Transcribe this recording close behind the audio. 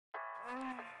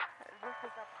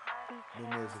New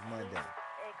Music Monday.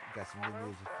 Got some new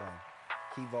music from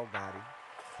Kivo Gotti,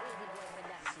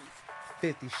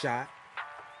 50 Shot,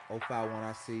 051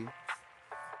 I See,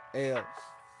 Els.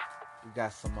 We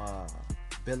got some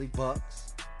Billy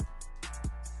Bucks,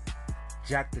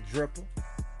 Jack the Dripper,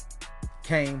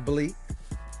 Kane Bleak,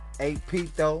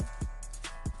 8P though.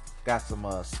 Got some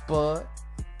Spud.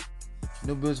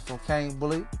 New music from Kane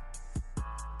Bleak.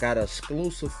 Got an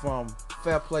exclusive from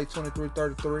Fair Play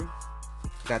 2333.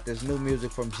 Got this new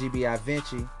music from GBI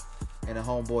Vinci. And the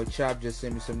homeboy Chop just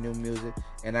sent me some new music.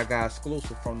 And I got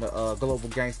exclusive from the global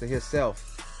gangster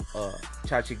himself,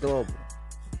 Chachi Global.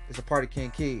 It's a Party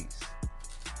King Keys.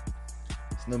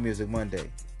 It's New Music Monday.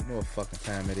 You know what fucking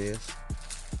time it is.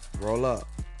 Roll up.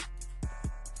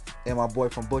 And my boy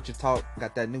from Butcher Talk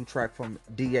got that new track from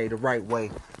DA, The Right Way.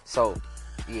 So,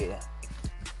 yeah.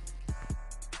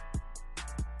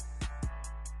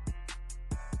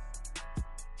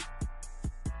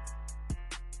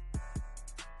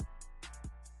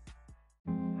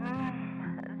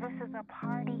 This is a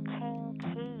Party King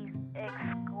Keys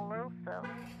exclusive.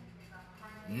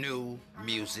 New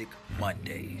Music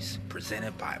Mondays,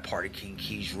 presented by Party King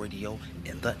Keys Radio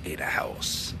in the Ada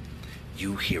House.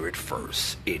 You hear it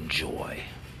first. Enjoy.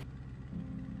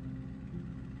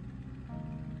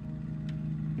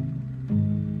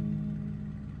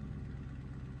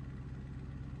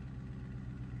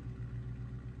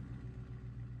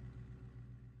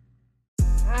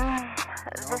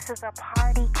 This is a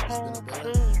Party King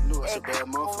Keys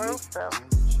exclusive.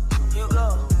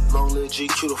 Long live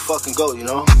GQ the fucking GOAT, you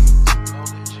know?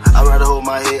 I'd rather hold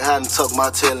my head high and tuck my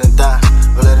tail and die,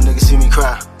 or let a nigga see me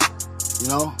cry, you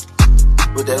know?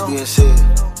 With that being said,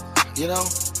 you know,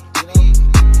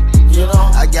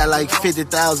 I got like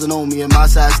 50,000 on me and my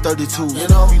size 32. You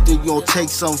know, if you think you gon' take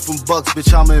something from Bucks,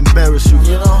 bitch, I'ma embarrass you.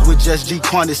 You know, with just G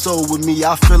Quantity soul with me,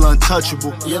 I feel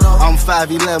untouchable. You know, I'm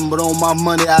 5'11", but on my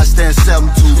money I stand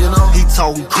 7'2". You know, he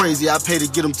talking crazy, I pay to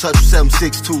get him touch with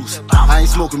 7.62s. I ain't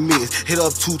smoking mids, hit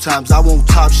up 2 times, I won't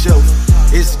top shelf.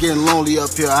 It's getting lonely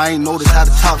up here, I ain't noticed how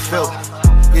the top felt.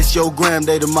 It's your gram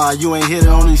day tomorrow, you ain't hit it,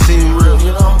 only seen real.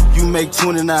 You know, you make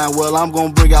 29, well, I'm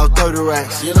gon' bring out 30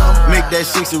 racks. You know, make that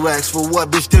 60 racks for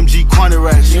what, bitch, them G Quantity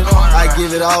racks. You know, I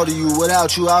give it all to you,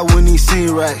 without you, I wouldn't even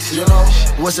seen racks. You know,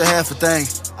 what's a half a thing?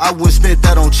 I wouldn't spend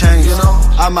that on change. You know,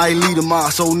 I might lead them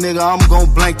off, so nigga, I'm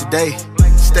gon' blank today.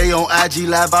 Stay on IG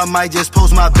Live, I might just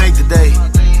post my bank today.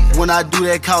 When I do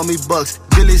that, call me Bucks.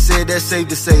 Billy said that's safe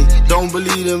to say. Don't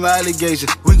believe them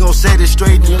allegations. We gon' set it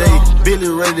straight today. Billy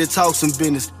ready to talk some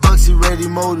business. Bucksy ready to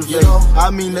motivate. I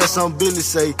mean that's something Billy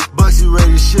say. Bucksy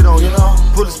ready to shit on you.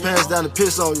 Pull his pants down and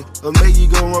piss on you, or make you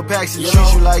go run packs and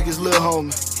treat you like his little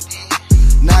homie.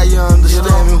 Now you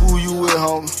understand me who you with,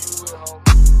 homie.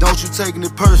 Don't you taking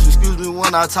it personal, excuse me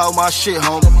when I talk my shit,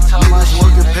 homie. Niggas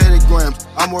working petagrams,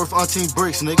 I'm worth umpteen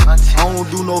bricks, nigga. I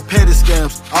don't do no petty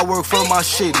scams, I work for my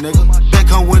shit, nigga. Back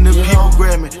home when the people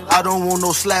grab me, I don't want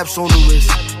no slaps on the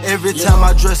wrist. Every time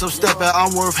I dress up, step out,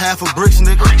 I'm worth half a bricks,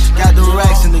 nigga. Got the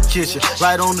racks in the kitchen,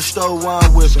 right on the stove while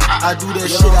I'm whipping. I do that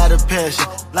shit out of passion,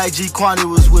 like G Quantity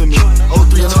was with me.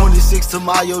 0326 to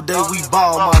Mayo Day, we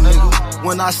ball, my nigga.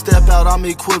 When I step out, I'm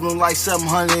equivalent like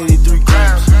 783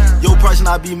 grams. Your person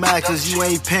I be mad cause you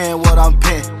ain't paying what I'm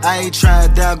paying. I ain't trying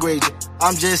to downgrade you,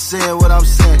 I'm just saying what I'm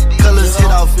saying. Colors hit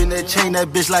off in that chain, that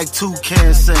bitch like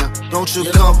Toucan Sam. Don't you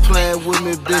come playing with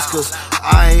me, bitch, cause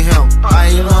I ain't him. I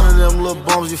ain't none of them little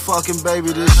bums, you fucking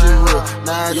baby, this shit real.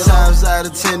 9 times out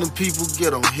of 10 the people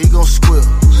get him, he gon' squeal.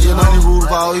 You know the rule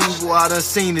of all evil, I done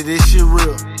seen it, this shit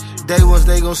real. Day ones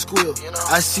they gon' squeal.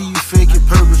 I see you fake it,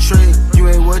 perpetrate. You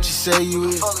ain't what you say you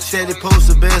is. Steady post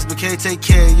the best, but can't take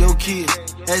care of your kids.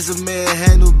 As a man,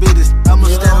 handle business. I'ma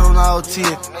stand on all 10.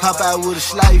 Pop out with a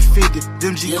slight 50.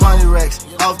 Them G Quantity racks.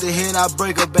 Off the hand, I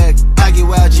break her back. I get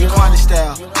wild G Quantity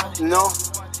style. You know?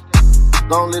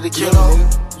 Don't let it kill me,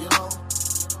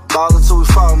 nigga. Ball until we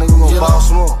fall, nigga. We gon' ball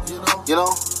some more. You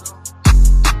know?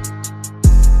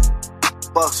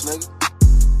 Bucks, nigga.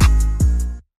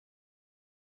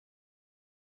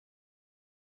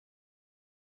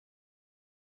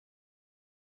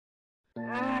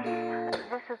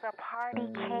 This is a Party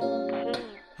King Keys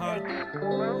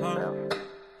exclusive.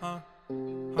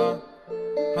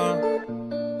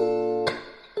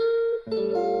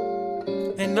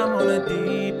 And I'm on a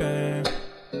deep end.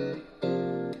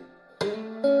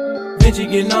 Vinci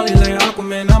getting all these like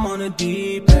Aquaman, I'm on a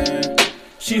deep end.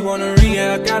 She wanna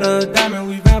react, got a diamond,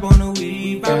 we vibe on the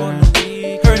weed,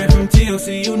 Heard it from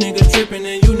TLC, you niggas trippin'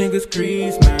 and you niggas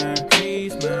crease, man.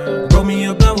 Roll me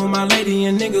a blunt with my lady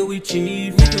and nigga, we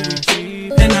chief,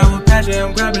 And now with passion,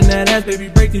 I'm grabbing that ass, baby,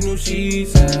 break the new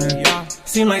sheets, yeah.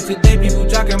 Seem like today people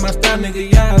jocking my style,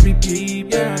 nigga, yeah, I be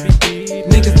peep, yeah, I be peep.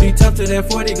 Niggas be tough to that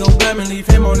 40, gon' blam and leave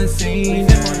him on the scene.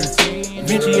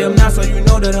 Vinci up now, so you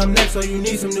know that I'm next, so you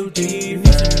need some new teeth.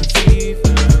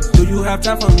 Do you have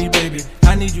time for me, baby?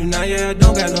 I need you now, yeah, I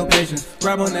don't got no patience.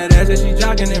 Grab on that ass and she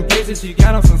jogging in places. She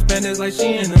got on some spenders like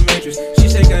she in the Matrix. She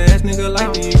shake her ass, nigga,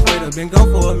 like the equator. Been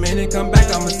gone for a minute, come back,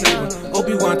 I'ma save her.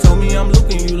 Obi-Wan told me I'm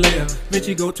looking you later.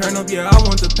 Vinci go turn up, yeah, I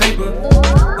want the paper.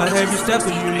 A heavy stepper,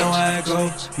 you know how it go.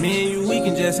 Me and you, we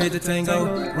can just hit the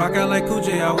tango. Rock out like Cool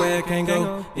J, I where it can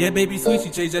go. Yeah, baby, sweet,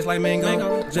 she chase just like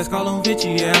mango. Just call on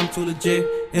Vinci, yeah, I'm too legit.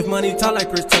 If money talk like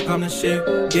Chris Tuck, I'm the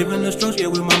shit. Giving the strokes, yeah,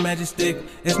 with my magic stick.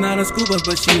 It's not a scuba,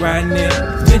 but she riding it.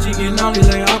 Vinci getting all these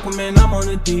like Aquaman, I'm on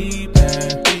the deep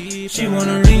end. She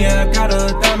wanna ring, yeah, I got her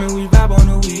a diamond, we vibe on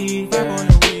the weed.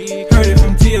 Heard it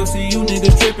from TLC, you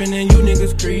niggas trippin' and you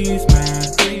niggas crease,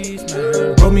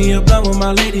 man. Roll me a blunt with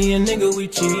my lady and nigga, we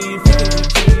cheap.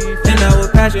 And now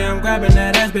with passion, I'm grabbing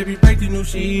that ass, baby, break the new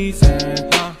sheets.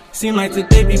 Seem like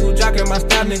today people jocking my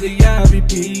style, nigga, yeah, I be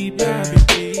peep, yeah, I be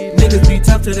peep. Niggas be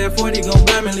tough to that 40, gon'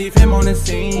 blam and leave him on the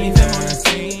scene.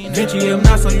 Vinci up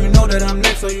now, so you know that I'm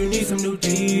next, so you need some new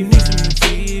teeth.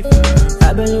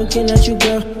 I've been looking at you,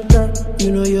 girl,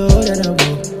 you know you're all that I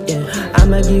want, yeah.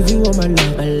 I'ma give you all my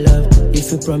love,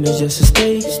 if you promise just to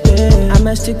stay.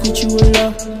 I'ma stick with you a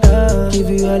lot, give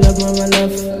you all of my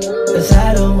love. Cause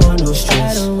I don't want no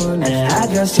stress, and I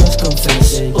just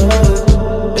confess.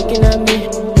 Oh, looking at me,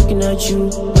 looking at you,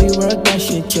 when you work that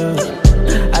shit, yo.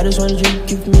 I just want you to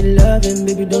give me love, and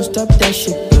baby, don't stop that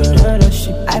shit, girl.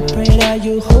 I pray that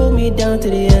you hold me down to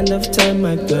the end of time,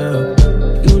 my girl.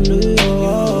 You know you're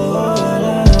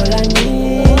all I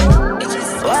need.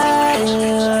 Why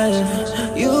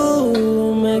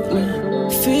you make me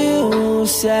feel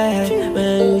sad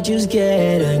when you just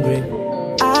get angry?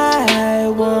 I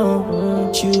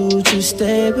want you to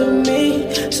stay with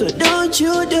me, so don't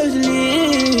you just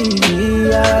leave.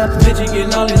 Vinci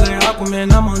getting all these like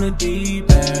Aquaman, I'm on the deep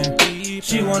end.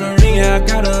 She wanna ring, yeah, I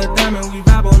got her a diamond, we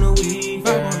vibe on the weed.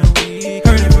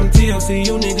 Heard it from TLC,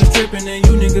 you niggas trippin' and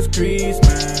you niggas crease,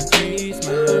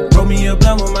 man. Roll me a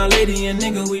blunt with my lady and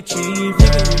nigga, we cheap.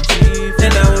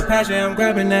 And now with passion, I'm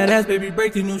grabbing that ass, baby,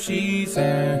 break the new sheets.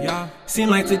 Yeah. Seem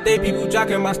like today people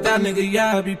jocking my style, nigga,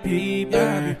 yeah, I be peep,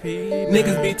 yeah, I be peep.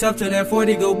 Niggas be tough to that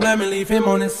 40, go blam and leave him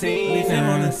on the scene.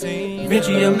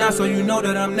 Vinci up now, so you know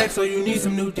that I'm next, so you need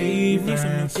some new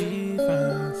defense.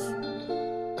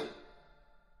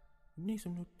 Need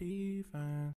some new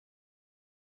defense.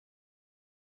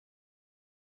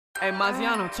 Hey,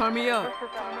 Maziano, turn me up.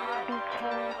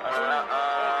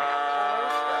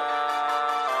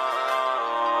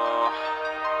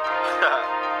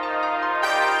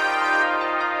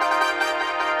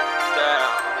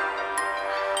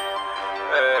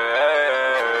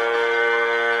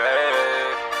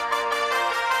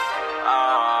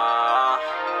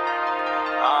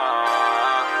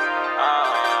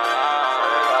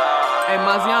 Hey,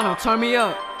 Maziano, turn me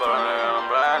up.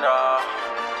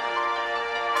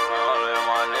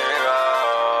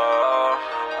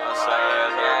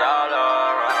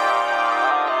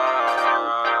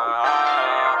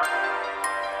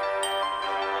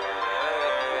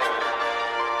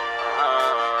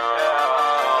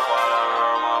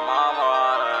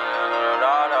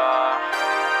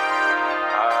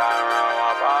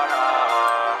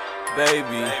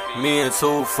 Baby, me and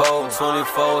 2 folks,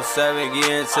 24/7, get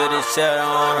into this cheddar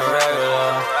on the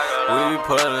regular. We be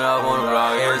pulling up on the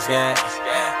block, it's gang.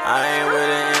 I ain't with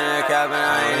it in the cap and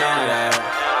I ain't into that.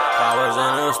 I was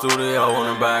in the studio on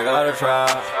the back of the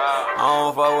trap. I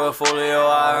don't fuck with Folio,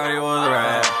 I already was a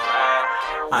rap.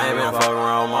 I ain't been fucking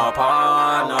around with my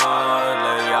partner.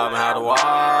 Lately I've been had to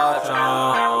watch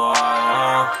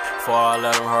before I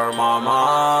let him hurt my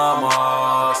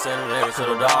mama. Send a nigga to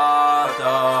the doctor.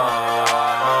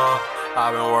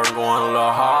 I've been working, going a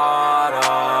little harder,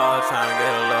 trying to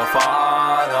get a little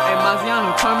farther. Hey,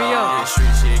 Maziano, turn me up. This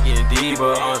street shit getting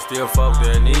deeper, I'm still fuck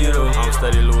that needle. I'm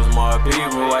steady losing my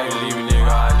people. Why you leave me,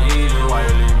 nigga? I need you. Why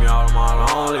you leave me out of my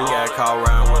lonely? Got caught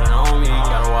around with it on me.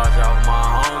 Gotta watch out for my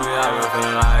homie. I've been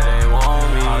feeling like they want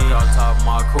me. I drop top of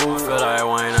my crew, feel like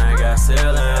Wayne ain't got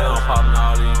ceiling. I'm popping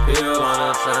all these pills,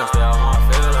 understand, stay out my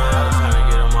feelings. I'm trying to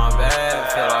get in my bag,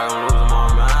 feel like I'm losing my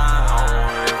mind. I don't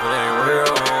want it if it ain't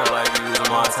real. I don't like using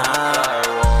my time. Like,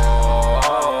 whoa,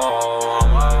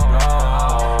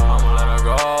 I'ma let her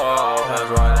go. That's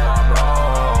right, my bro.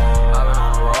 I've been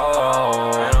on the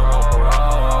road, and I'm on parole.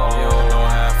 You don't know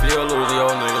how I feel, losing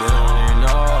your niggas, you don't even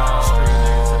know. Street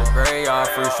niggas to the graveyard,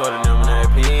 free short of them in that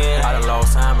pen. I done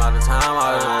lost time out of time,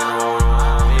 I just wanna know what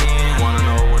I'm in. Wanna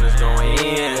know when it's going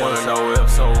in, wanna know if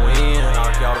so when.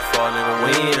 Knock y'all the fuck nigga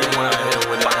win, and when I hit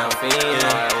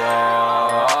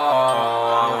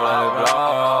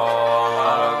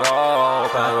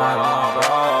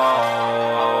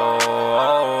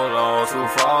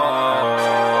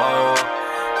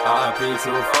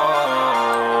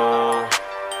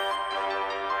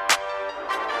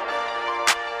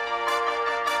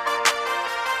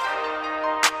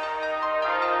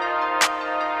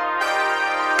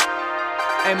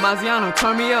Maziano,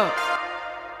 turn me up.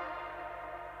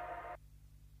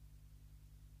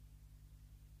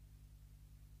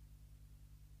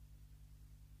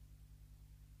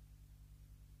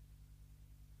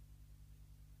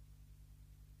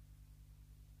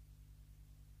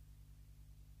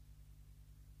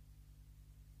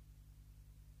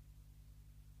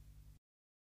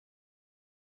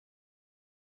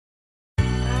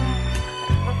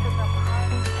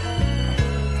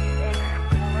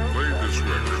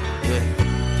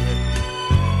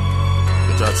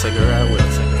 I'll take her out with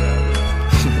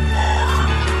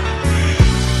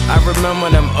I remember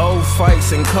them old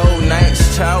fights and cold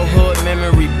nights, childhood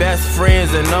memory, best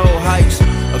friends and old hikes.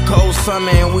 A cold summer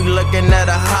and we looking at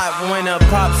a hot winter.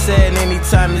 Pop said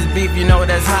anytime it's beef, you know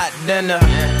that's hot dinner.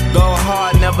 Go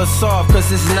hard, never soft,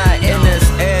 cause it's not in us.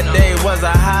 Every day was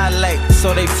a highlight,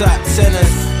 so they top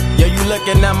tenors. Yo, you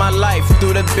looking at my life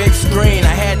through the big screen.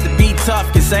 I had to be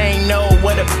tough, cause I ain't know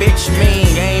what a bitch mean.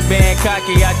 I ain't being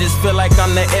cocky, I just feel like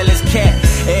I'm the illest cat.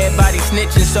 Everybody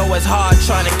snitching, so it's hard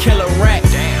trying to kill a rat.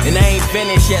 And I ain't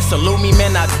finished yet, salute me,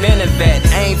 man, I've been a vet.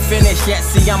 I ain't finished yet,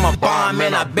 see, I'm a bomb,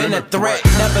 man, I've been a threat.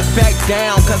 Never back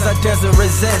down, cause I doesn't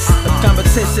resist. The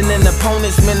competition and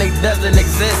opponents, man, they doesn't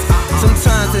exist.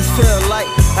 Sometimes it feel like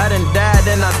I done died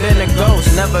and I've been a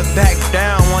ghost. Never back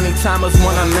down, only time is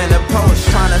when I'm in a post.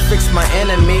 Trying to fix my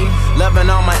enemy, loving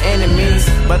all my enemies,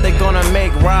 but they gonna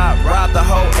make rob the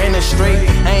whole industry.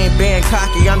 I ain't being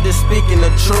cocky, I'm just speaking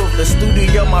the truth. The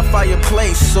studio my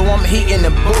fireplace, so I'm heating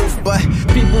the booth. But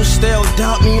people still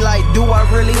doubt me like, do I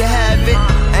really have it?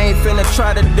 I ain't finna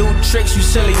try to do tricks, you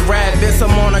silly rabbits.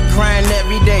 I'm on a grind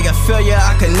every day, a failure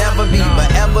I could never be, but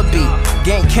ever be.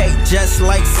 Getting cake just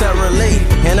like Sarah Lee.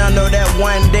 And I know that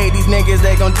one day these niggas,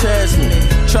 they gon' test me.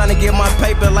 Trying to get my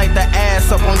paper like the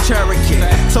ass up on Cherokee.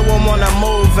 So I'm on a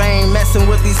move, I ain't messing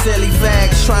with these silly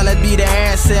fags. Trying to be the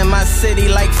answer in my city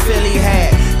like Philly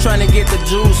had. Trying to get the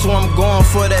juice, so I'm going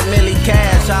for that milli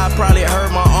cash. I probably hurt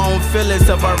my own feelings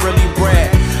if I really brag.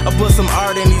 I put some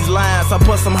art in these lines, I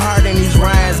put some heart in these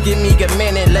rhymes. Give me a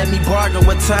minute, let me bargain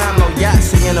with time. No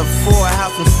Yahtzee in a full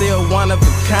house, I'm still one of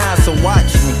a kind. So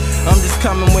watch me, I'm just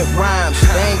coming with rhymes.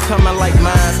 They ain't coming like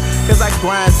mine, cause I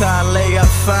grind till I lay up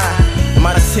fine.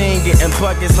 My team getting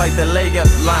buckets like the layup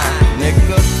line,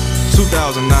 nigga.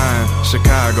 2009,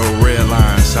 Chicago, red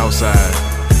line, Southside.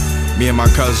 Me and my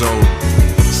cousin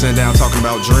sitting down talking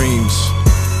about dreams.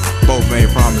 Both made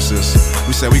promises.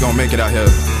 We said we gon' make it out here.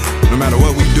 No matter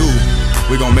what we do,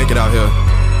 we gon' make it out here.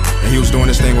 And he was doing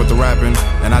this thing with the rapping,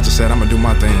 and I just said I'ma do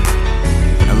my thing.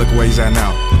 And look where he's at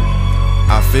now.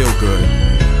 I feel good.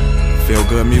 Feel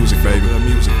good music, baby. Good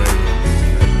music, baby.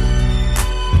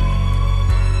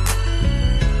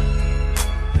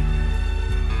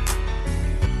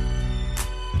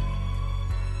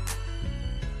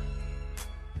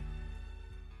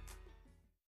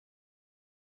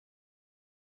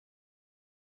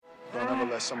 Don't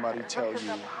ever let somebody tell you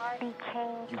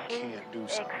you can't do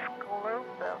something.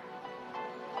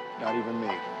 Not even me.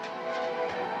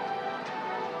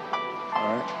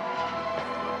 Alright?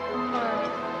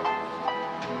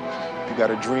 You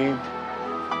got a dream,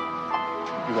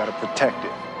 you gotta protect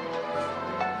it.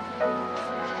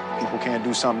 People can't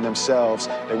do something themselves,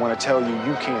 they wanna tell you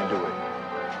you can't do it.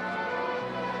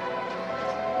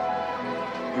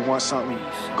 You want something,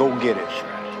 go get it.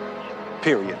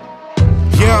 Period.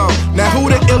 Yo, now who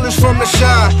the illest from the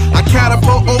shy? I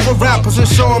catapult over rappers and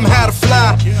show them how to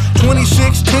fly.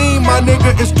 2016, my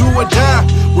nigga, is do or die.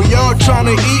 We all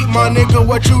tryna eat, my nigga,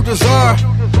 what you deserve.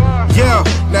 Yeah,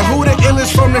 now who the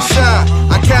illest from the shy?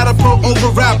 I catapult over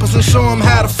rappers and show them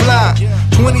how to fly.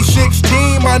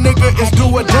 2016, my nigga, is do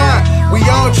or die. We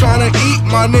all tryna eat,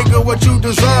 my nigga, what you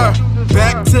deserve.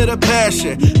 Back to the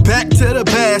passion, back to the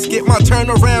basket. My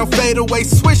turnaround fade away,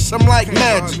 swish, I'm like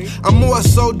magic. I'm more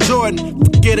so Jordan,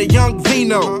 get a young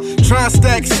Vino. Try and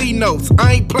stack C notes,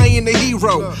 I ain't playing the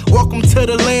hero. Welcome to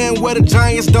the land where the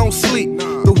giants don't sleep.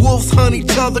 The wolves hunt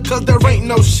each other cause there ain't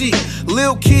no sheep.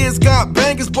 Lil' kids got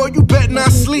bangers, boy, you better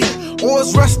not sleep. Or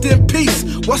it's rest in peace,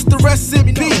 what's the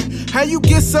recipe? How you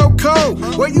get so cold,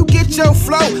 where you get your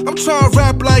flow? I'm trying to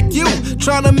rap like you,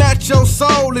 trying to match your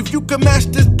soul. If you can match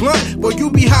this blunt, boy,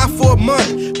 you be high for a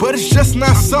month, but it's just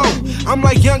not so. I'm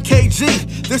like young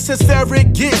KG, this is fair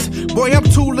it gets. Boy, I'm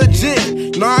too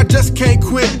legit, no, I just can't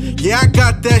quit. Yeah, I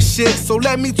got that shit, so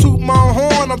let me toot my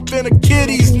horn. I'm finna kill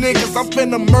these niggas, I'm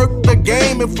finna murk the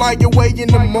game and fly away in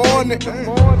the morning.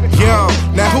 Yo,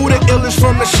 now who the illest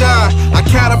from the shy? I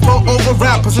catapult over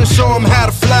rappers and show them how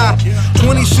to fly.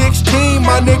 2016,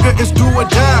 my nigga, is do or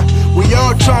die. We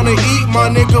all tryna eat, my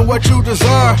nigga, what you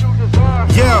deserve.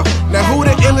 Yeah, now who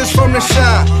the illest from the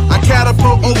shy? I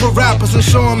catapult over rappers and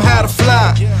show them how to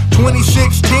fly.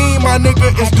 2016, my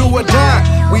nigga, it's do or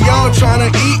die. We all tryna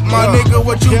eat, my nigga,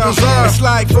 what you deserve. It's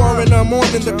like 4 in the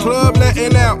morning, the club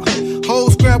letting out.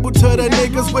 Whole scramble to the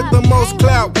niggas with the most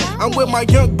clout. I'm with my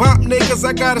young bop niggas,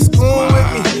 I got a spoon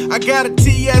with me. I got a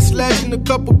TS legend, a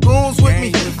couple goons with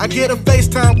me. I get a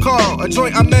FaceTime call, a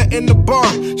joint I met in the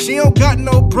bar. She don't got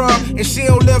no bra, and she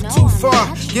don't live too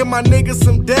far. Give my niggas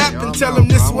some dap and tell them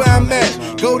this where I'm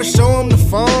at. Go to show them the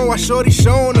phone, while shorty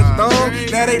showing the thong.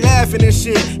 Now they laughing and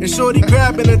shit, and shorty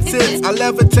grabbing her tits. I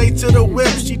levitate to the whip,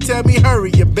 she tell me hurry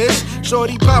ya bitch.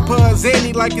 Shorty pop her a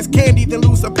Zanny like it's candy, then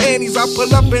lose her panties. I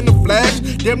pull up in the flash,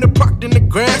 damn near parked in the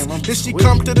grass. Then she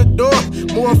come to the door,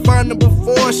 more fun than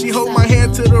before. She hold my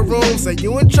hand to the room, say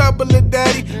you in trouble, little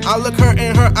daddy. I look her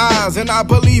in her eyes and I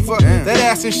believe her. That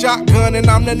ass is shotgun and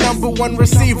I'm the #1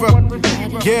 receiver.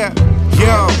 Yeah,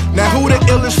 yo, now who the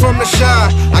illest from the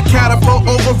shy? I catapult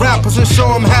over rappers and show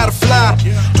them how to fly.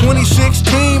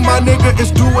 2016, my nigga,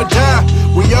 it's do or die.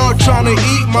 We all tryna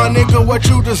eat, my nigga, what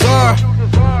you deserve.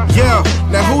 Yeah,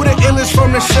 now who the illest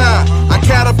from the shy? I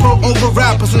catapult over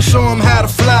rappers and show them how to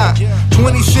fly.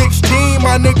 2016,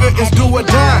 my nigga, it's do or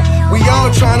die. We all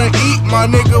tryna eat, my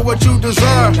nigga, what you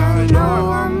deserve. I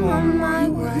know I'm on my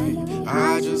way,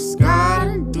 I just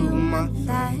gotta do my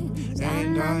thing.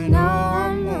 And I know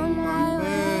I'm on my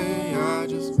way, I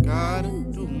just gotta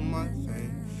do my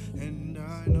thing. And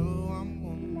I know I'm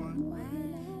on my way,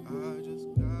 I just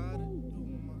gotta do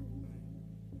my thing.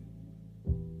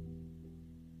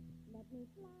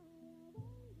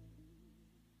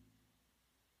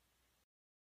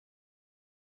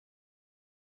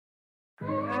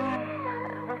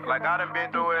 Like I done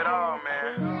been through it all,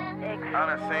 man. I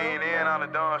done seen in, I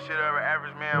done done shit every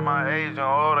average man my age and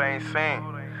older ain't seen.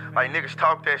 Like niggas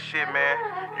talk that shit, man.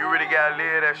 You really gotta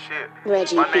live that shit.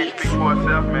 Reggie my name speaks for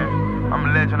itself, man. I'm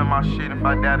a legend of my shit if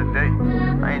I die today.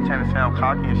 I ain't trying to sound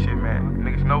cocky and shit, man.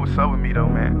 Niggas know what's up with me though,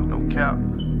 man. No cap,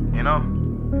 you know?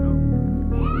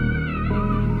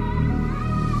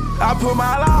 I put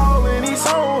my all in these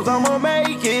songs, I'ma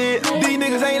make it. These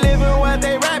niggas ain't living what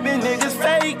they rapping, niggas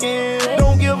faking.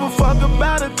 Don't give a fuck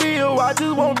about a deal, I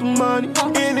just want the money.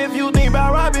 And if you think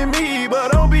about robbing me,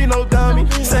 but don't be no dummy.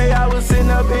 Say I was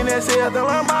sitting up in that cell to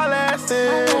learn my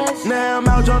lesson. Now I'm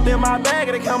out jumped in my bag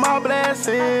and it come out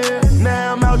blessing.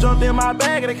 Now I'm out jumped in my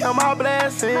bag and it come out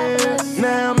blessing.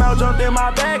 Now I'm out jumped in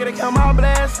my bag and it come out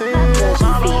blessing.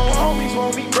 My little homies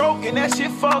want me broke and that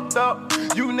shit fucked up.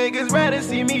 You niggas rather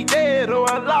see me dead or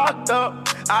locked up.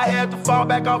 I had to fall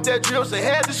back off that drill, so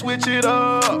had to switch it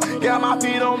up. Got my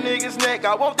feet on niggas' neck,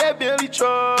 I want that Billy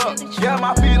truck. Got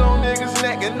my feet on niggas'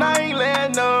 neck and I ain't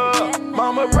letting up.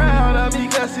 Mama proud of me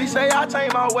cause she say I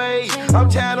changed my way. I'm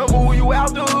trying to move you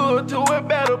out the hood to a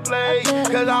better place.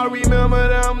 Cause I remember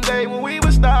them days when we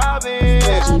was starving.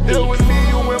 It was me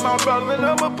and my brother in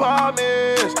them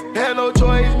apartments. Had no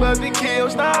choice but to kill,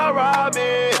 start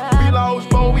robbing. We lost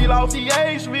both, we lost the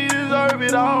age, we deserve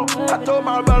it all. I told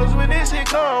my brothers when this shit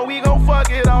come, we gon'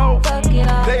 fuck it off.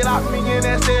 They locked me in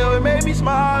that cell, it made me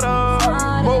smarter.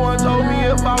 No one told me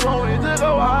if I wanted to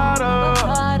go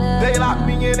harder. They locked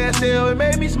me in that cell, it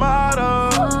made me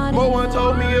smarter. No one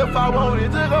told me if I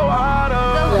wanted to go harder.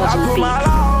 I put my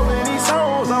all in these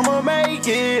songs, I'ma make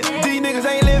it. These niggas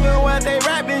ain't living what they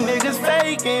rapping, niggas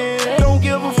faking. Don't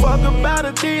give a fuck about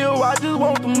a deal, I just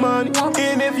want the money.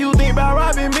 And if you think about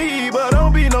robbing me, but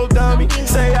don't be no dummy.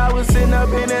 Say I was sitting up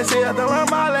in that cell to learn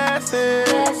my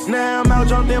lesson. Now I'm out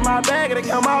jumped in my bag and it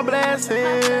come out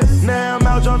blessing. Now I'm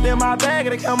out jumped in my bag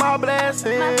and it come out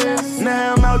blessing.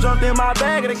 Now I'm out jumped in my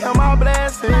bag and it come out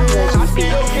blessing. I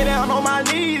still get down on my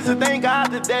knees and thank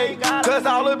God today. Cause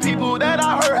all the people that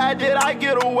I hurt, how did I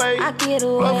get away?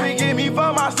 Lord forgive me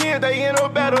for my sins, they in a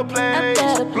better place.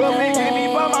 Lord forgive me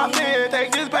for my sins,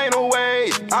 take this pain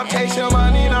away. I'm chasing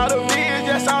money, not a bitch,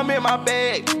 yes I'm in my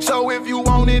bag. So if you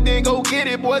want it, then go get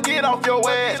it, boy, get off your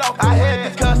ass. I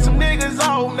had to cut some niggas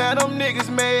off, now them niggas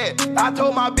mad. I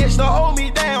told my bitch to hold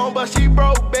me down, but she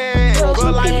broke bad.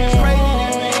 But life is crazy,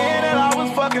 in the end that I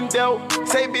was fucking dope.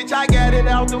 Say bitch, I got it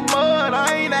out the mud,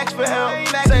 I ain't asked for help.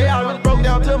 Say I was broke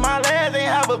down to my last, ain't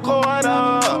have a quarter.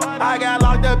 I got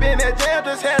locked up in that jail,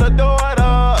 just had a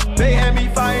daughter. They had me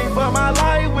fighting for my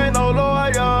life with no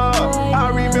lawyer. I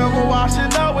remember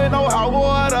washing up with no hot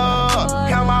water.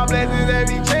 Count my blessings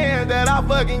every chance that I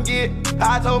fucking get.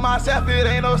 I told myself it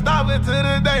ain't no stopping till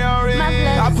the day I'm rich.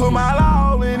 I put my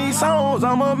all in these songs,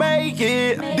 I'ma make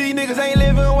it. These niggas ain't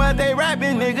living what they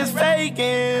rapping, niggas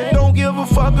faking. Don't give a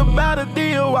fuck about a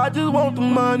deal, I just want the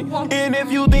money. And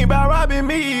if you think about robbing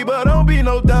me, but don't be be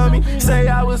no dummy. Say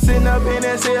I was sitting up in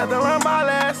that cell to learn my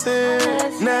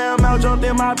lesson. Now I'm out jumped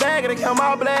in my bag and it count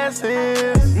my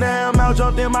blessings. Now I'm out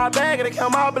jumped in my bag and it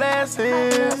count my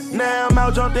blessings. Now I'm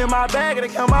out jumped in my bag and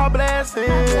it count my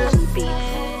blessings.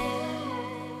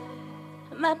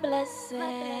 My blessing.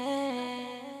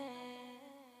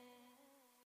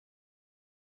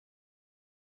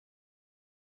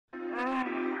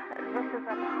 This is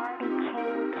a Party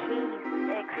King Keys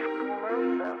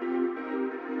exclusive.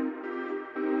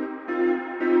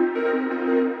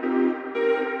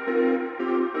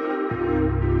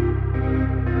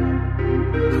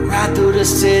 Ride through the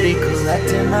city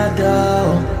collecting my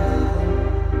dough,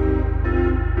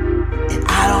 and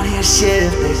I don't hear shit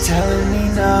if they telling me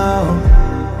no.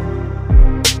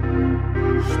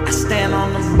 I stand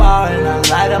on the bar and I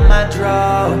light up my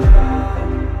dro.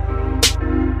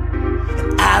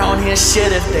 I don't hear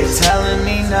shit if they telling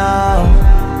me no.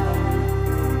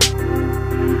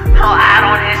 No, I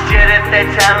don't hear shit if they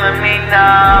telling me no.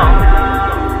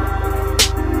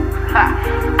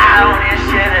 I don't hear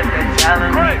shit if they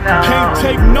telling me no. Can't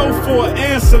take no for an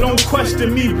answer, don't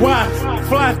question me why.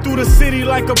 Fly through the city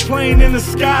like a plane in the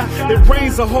sky. It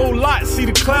rains a whole lot, see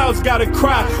the clouds gotta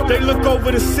cry. They look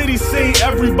over the city, seeing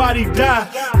everybody die.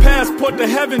 Passport to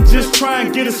heaven, just try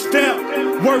and get a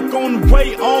stamp. Work on the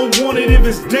way, I don't want it if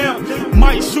it's damp.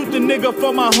 Might shoot the nigga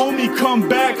for my homie come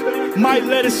back. Might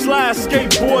let it slide,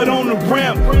 skateboard on the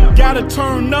ramp. Gotta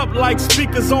turn up like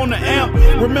speakers on the amp.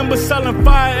 Remember selling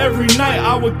fire every night,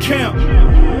 I would camp.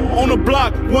 On the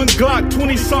block, one Glock,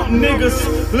 20-something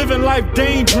niggas. Living life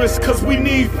dangerous, cause we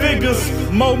need figures.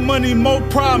 More money, more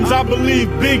problems, I believe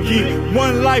Biggie.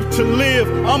 One life to live,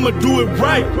 I'ma do it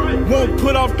right. Won't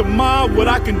put off the mob what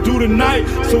I can do tonight.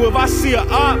 So if I see a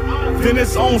op, then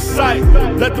it's on sight.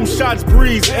 Let them shots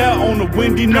breeze, air on a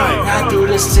windy night. Ride through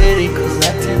the city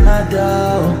collecting my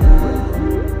dough,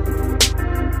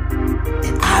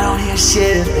 and I don't hear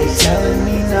shit if they telling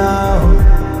me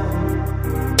no.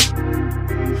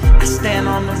 I stand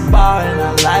on the bar and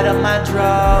I light up my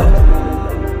dro.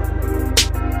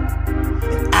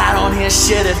 And I don't hear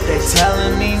shit if they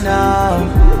telling me no.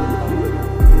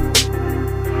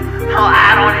 No,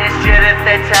 I don't hear shit if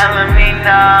they telling me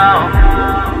no.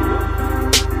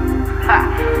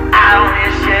 I don't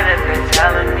hear shit if they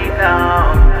telling me no.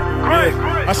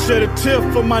 I shed a tear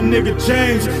for my nigga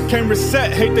James. Can't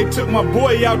reset, hate they took my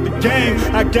boy out the game.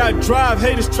 I got drive,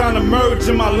 haters trying to merge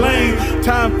in my lane.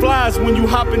 Time flies when you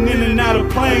hopping in and out of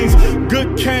planes.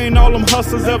 Good cane, all them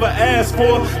hustlers ever asked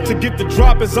for. To get the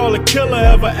drop is all a killer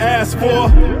ever asked for.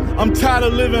 I'm tired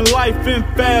of living life in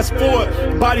fast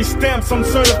forward. Body stamps, I'm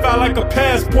certified like a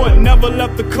passport. Never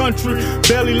left the country,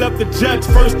 barely left the jets.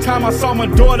 First time I saw my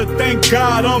daughter, thank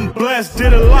God I'm blessed.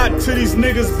 Did a lot to these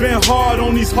niggas, been hard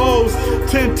on these hoes.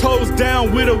 10 toes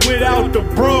down with or without the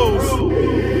bros.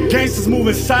 Gangsters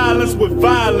moving silence with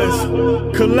violence.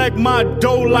 Collect my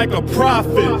dough like a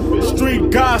prophet. Street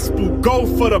gospel, go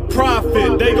for the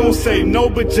profit. They gon' say no,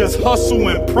 but just hustle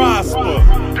and prosper.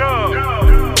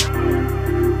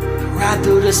 Ride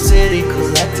through the city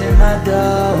collecting my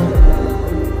dough,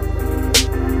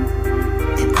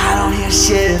 and I don't hear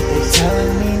shit if they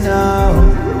telling me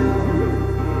no.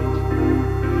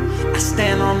 I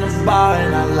stand on the bar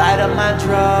and I light up my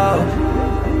dro.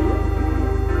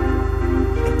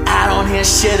 And I don't hear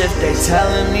shit if they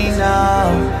telling me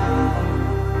no.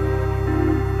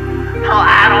 No,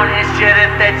 I don't hear shit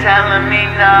if they telling me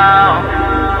no.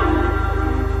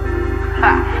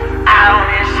 I don't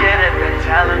hear shit if they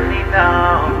telling me no.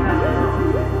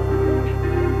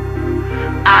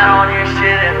 I don't hear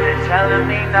shit if they telling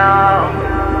me no.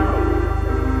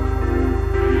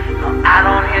 I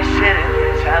don't hear shit if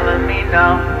you're telling me no.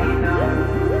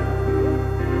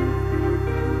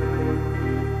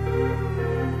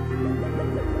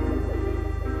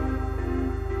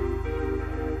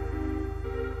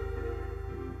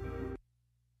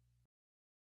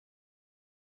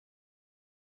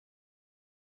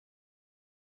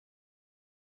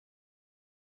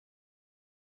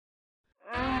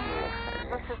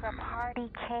 This is a Party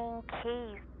King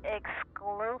Keys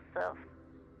exclusive.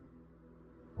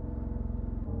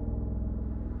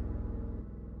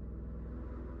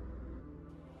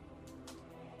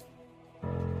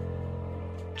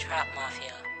 Trap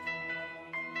Mafia.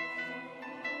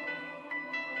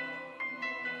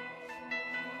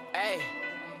 Hey,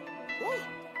 woo.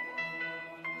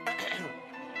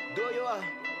 Do you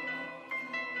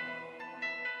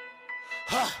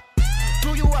do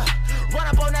you run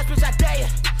up on that bitch, I dare ya.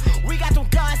 We got them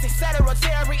guns, etc.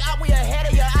 Tearing up, we ahead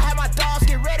of ya. I had my dogs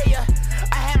get rid of ya.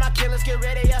 I had my killers get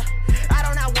rid of ya. I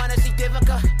do not wanna see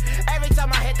difficult. Every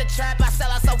time I hit the trap, I sell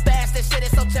out so fast. This shit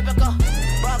is so typical.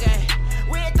 Ball game,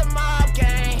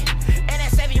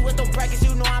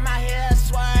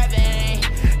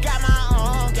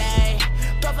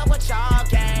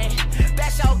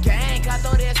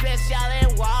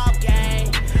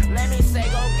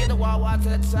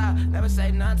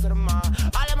 say nothing to the mob.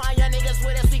 All of my young niggas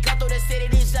with us, we come through the city.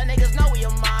 These young niggas know we a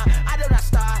mob. I do not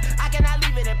start, I cannot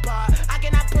leave it in part. I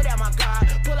cannot put out my guard.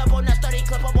 Pull up on us, 30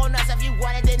 clip up on us. If you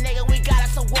want it, then nigga, we got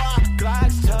us a war.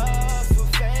 Glock's tough for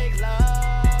fake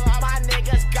love. All my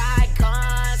niggas got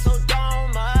guns, so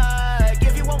don't mug.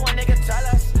 If you want one, nigga, tell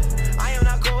us. I am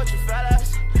not cool with you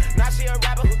fellas. Now she a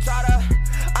rapper who taught her.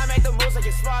 I make the moves, I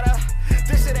get smarter.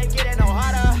 This shit ain't getting no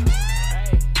harder.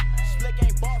 Hey, Slick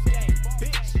ain't boss game,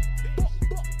 bitch.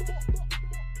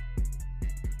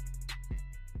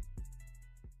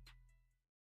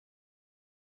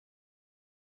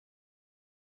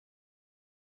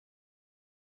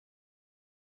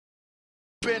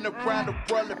 Been around the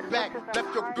world and back.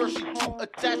 Left your girl, she too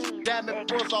attached. Diamond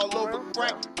pearls all over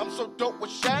crack. I'm so dope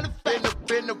with shining facts.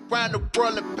 Been around the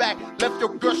world and back. Left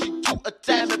your girl, she too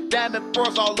attached. Diamond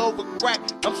pearls all over crack.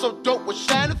 I'm so dope with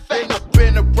shining facts.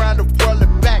 Been around the world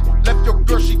and back. Left your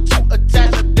girl, she too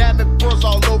attached. Diamond pearls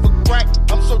all over crack.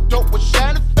 I'm so dope with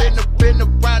shining facts. Been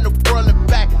around the world and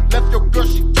back. Left your girl,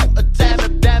 she too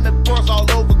attached. Diamond pearls all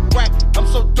over crack. I'm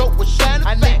so dope with shining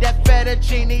facts. I need that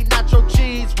fettuccine nacho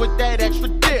cheese with that extra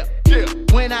dip.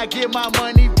 When I get my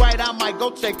money right, I might go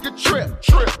take a trip.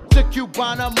 To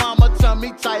Cubana, mama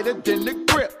tummy tighter than the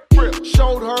grip.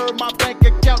 Showed her my bank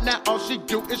account, now all she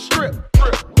do is strip.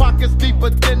 Pockets deeper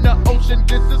than the ocean,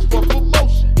 this is for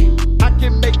promotion. I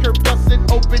can make her bust it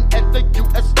open at the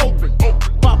US Open.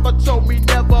 Papa told me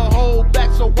never hold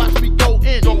back, so watch me go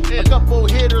in. A couple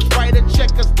hitters write a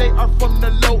check, cause they are from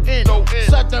the low end.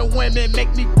 Southern women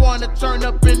make me wanna turn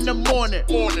up in the morning.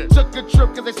 Took a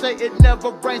trip cause they say it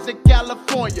never rains in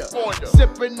California.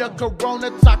 Sipping the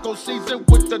Corona, taco season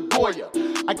with the Goya.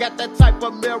 I got that type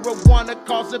of marijuana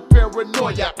causing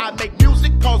paranoia. I make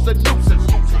music cause a nuisance.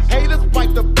 Haters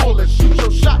bite the bullet, shoot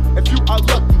your shot if you are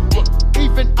lucky.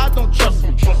 Even I don't trust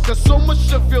me, consumers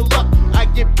should feel lucky. I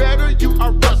get better, you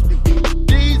are rusty.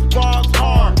 These bars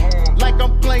hard, like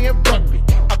I'm playing rugby.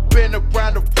 I've been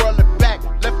around the world and back.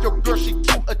 Left your girl, she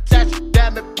too attached.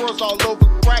 Diamond pearls all over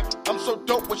crack. I'm so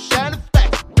dope with shining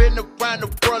facts. Been around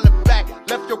the world and back.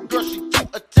 Left your girl, she too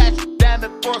attached.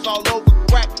 Diamond pearls all over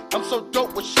crack. I'm so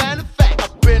dope with shining facts.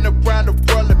 I've been around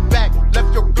the world and back.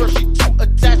 Left your girl, she too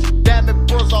attached. Diamond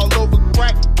pearls all over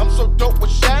crack. I'm so dope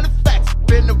with shining facts.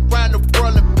 Been around the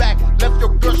world and back. Left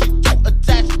your girl, she too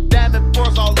attached. Diamond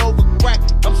pearls all over crack.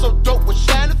 I'm so dope with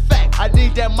shining facts. I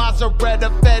need that mozzarella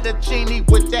fettuccine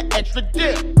with that extra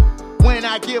dip. When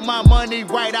I get my money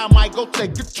right, I might go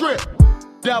take a trip.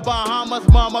 The Bahamas,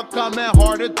 mama coming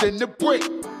harder than the brick.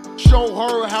 Show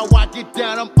her how I get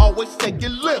down, I'm always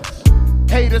taking lifts.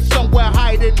 Haters somewhere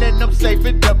hiding and I'm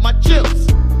saving up my chips.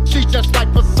 She just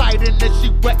like Poseidon and she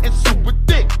wet and super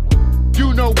thick.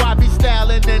 You know I be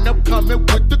styling and I'm coming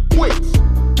with the quicks.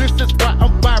 This is why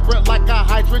I'm vibrant like a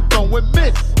hydrant going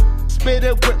miss. Spit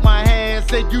it with my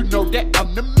hands and you know that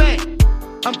I'm the man.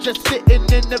 I'm just sitting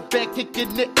in the back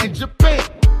kicking it in Japan.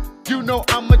 You know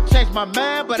I'ma change my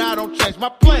mind, but I don't change my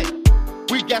plan.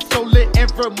 We got so lit in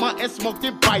Vermont and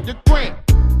smoking by the gram.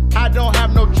 I don't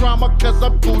have no drama cause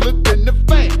I'm cooler than the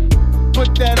fan.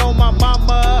 Put that on my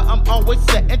mama, I'm always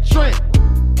setting trend.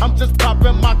 I'm just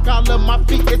popping my collar, my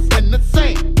feet is in the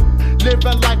sand.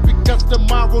 Living life because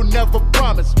tomorrow never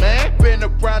promised, man. Been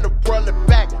around the world and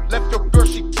back. Left your girl,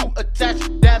 she too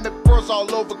attached. Diamond pearls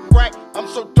all over crack. I'm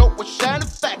so dope with shining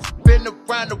facts. Been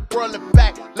around the world and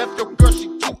back. Left your girl,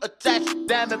 she too attached.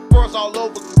 Diamond pearls all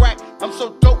over crack. I'm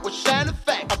so dope with shining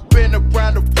facts. I've been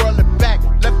around the world and back.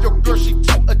 Left your girl, she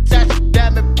too attached.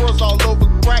 Diamond pearls all over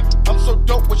crack. I'm so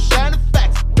dope with shining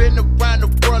facts. Been around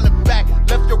the world and back.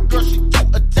 Left your girl, she too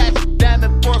attached.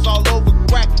 Diamond pearls all over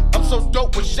crack. I'm so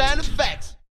dope with shining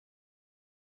facts.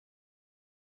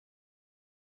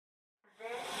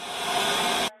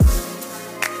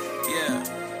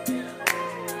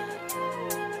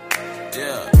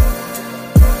 Yeah.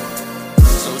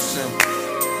 So simple.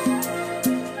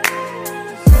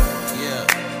 Yeah.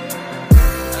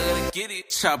 I gotta get it.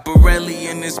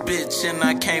 Chopperelli in this bitch, and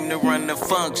I came to run the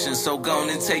function. So go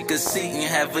and take a seat and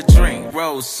have a drink,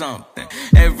 roll something.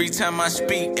 Every time I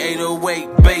speak,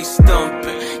 808 bass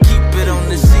thumping. Keep it on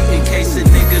the seat in case a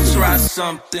nigga try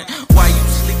something. Why you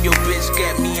sleep, your bitch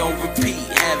got me on repeat.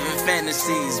 Having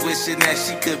fantasies, wishing that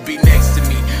she could be next to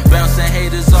me. Bouncing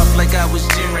haters off like I was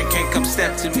Jiren, can't come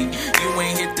step to me. You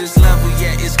ain't hit this level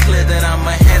yet, it's clear that I'm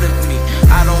ahead of me.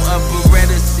 I don't upper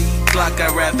a C Glock,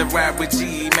 I'd rather ride with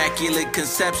G. Immaculate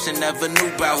conception, never knew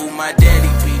about who my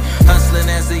daddy be. Hustling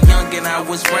as a youngin', I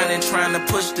was running, trying to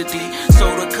push the D.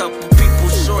 Sold a couple people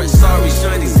short, sorry,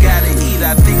 shorty's gotta eat.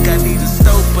 I think I need a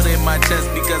stove put in my chest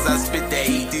because I spit that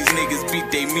heat. These niggas beat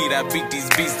they meat, I beat these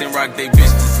beasts and rock they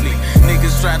bitch to sleep.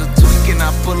 Niggas try to tweak can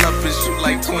I pull up and shoot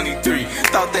like 23?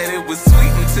 Thought that it was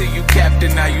sweet until you capped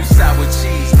it, now you sour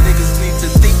cheese. Niggas need to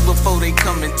think before they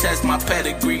come and test my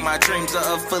pedigree. My dreams are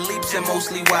of Philippe's and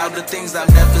mostly wilder things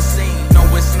I've never seen. No,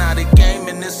 it's not a game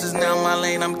and this is now my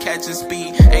lane, I'm catching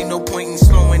speed. Ain't no point in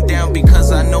slowing down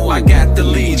because I know I got the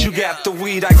lead. You got the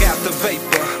weed, I got the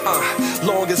vapor.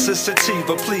 Long as it's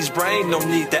sativa, please brain, no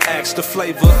need to ask the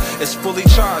flavor. It's fully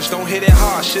charged, don't hit it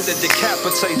hard, shit'll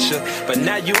decapitate you. But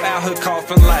now you out here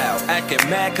coughing loud, acting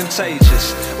mad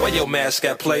contagious. Where your mask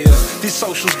at, player? These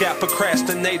socials got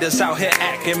procrastinators out here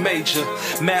acting major,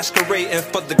 masquerading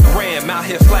for the gram, out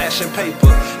here flashing paper.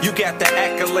 You got the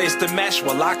accolades to match,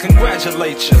 well I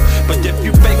congratulate you. But if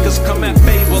you fakers come at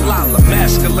fable, I'll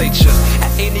emasculate you.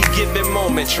 At any given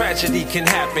moment, tragedy can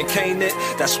happen, can't it?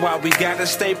 That's why we gotta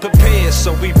stay prepared,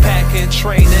 so we packing,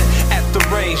 training at the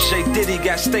range. Jay Diddy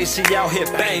got Stacy out here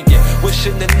banging,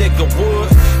 wishing the nigga would,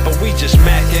 but we just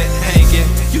macking, hanging.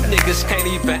 You niggas can't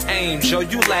even aim, Joe,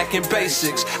 you lacking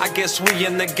basics. I guess we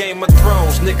in the Game of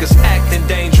Thrones, niggas acting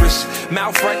dangerous.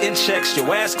 Mouth writing checks,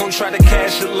 your ass gon' try to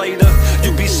cash it later.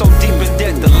 You be so deep in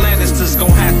debt, the Lannisters gon'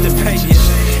 have to pay you.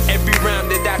 Every round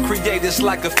that I create is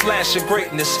like a flash of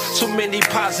greatness. Too many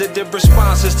positive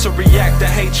responses to react to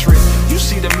hatred. You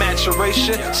see the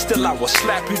maturation, still I will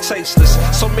slap you tasteless.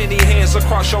 So many hands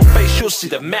across your face, you'll see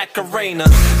the Macarena.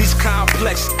 These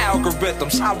complex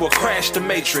algorithms, I will crash the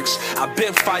matrix. I've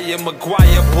been Fire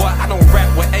Maguire, boy, I don't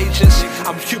rap with agents.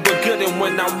 I'm Cuba Gooding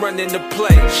when I'm running the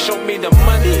play. Show me the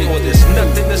money or there's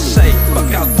nothing to say.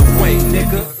 Fuck out the way,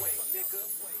 nigga.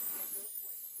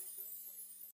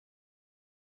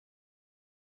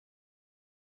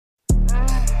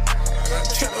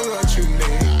 What you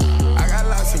need? I got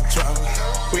lots of drugs.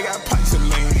 We got pipes of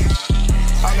lean.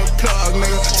 On the plug,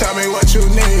 nigga. Tell me what you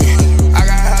need. I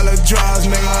got hella drugs,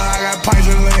 nigga. I got pipes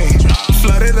of lean.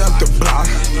 Flooded up the block.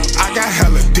 I got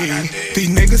hella D. These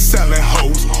niggas selling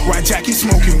hoes. White Jackie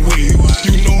smoking weed.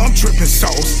 You know I'm dripping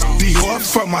sauce. Dior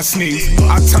for my sneeze.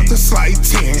 I took the slight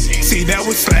 10. See, that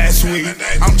was last week.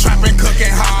 I'm trapping,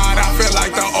 cooking hard. I feel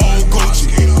like the old Gucci.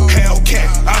 Hellcat.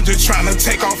 I'm just trying to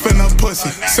take off in a pussy.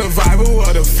 Survival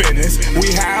of the fittest. We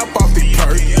high up off the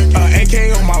perk.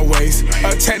 AK on my waist.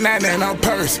 A 10-9 in a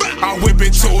purse. I whip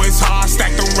it to its hard.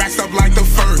 Stack the racks up like the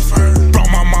first. Brought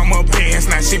my mama bands.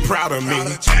 Now she proud of me.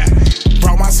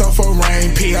 Brought myself a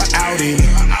Rain P, a Audi.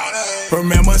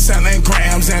 Remember selling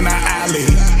grams in the alley.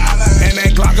 And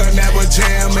that Glocker never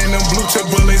jam. And them blue chip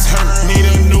bullets hurt. Need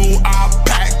a new op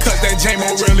pack. Cause that J-Mo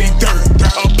really dirt.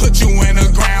 I'll put you in the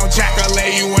ground. Jack will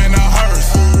lay you in a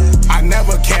hearse. I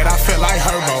never cared, I feel like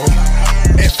Herbo.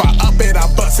 If I up it, I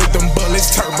busted them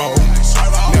bullets turbo.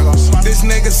 This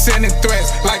nigga sending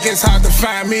threats like it's hard to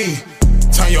find me.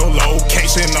 Turn your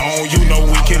location on, you know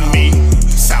we can meet.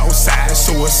 Southside,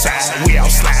 suicide, we out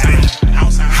sliding.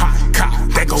 Hot cop,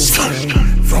 that go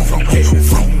vroom, vroom,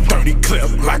 vroom. 30 clip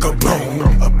like a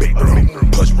broom, a big broom.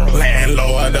 Push broom.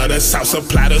 Landlord of the South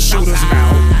supply the shooters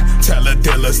now. Tell the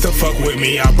dealers to fuck with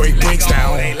me, I break bricks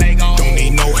down. Don't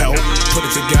need no help, put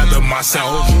it together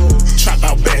myself. Trap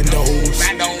out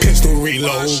bandos, pistol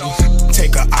reload.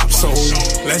 Take a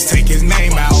OPSO, let's take his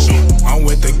name out. I'm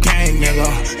with the gang,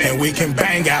 nigga, and we can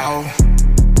bang out.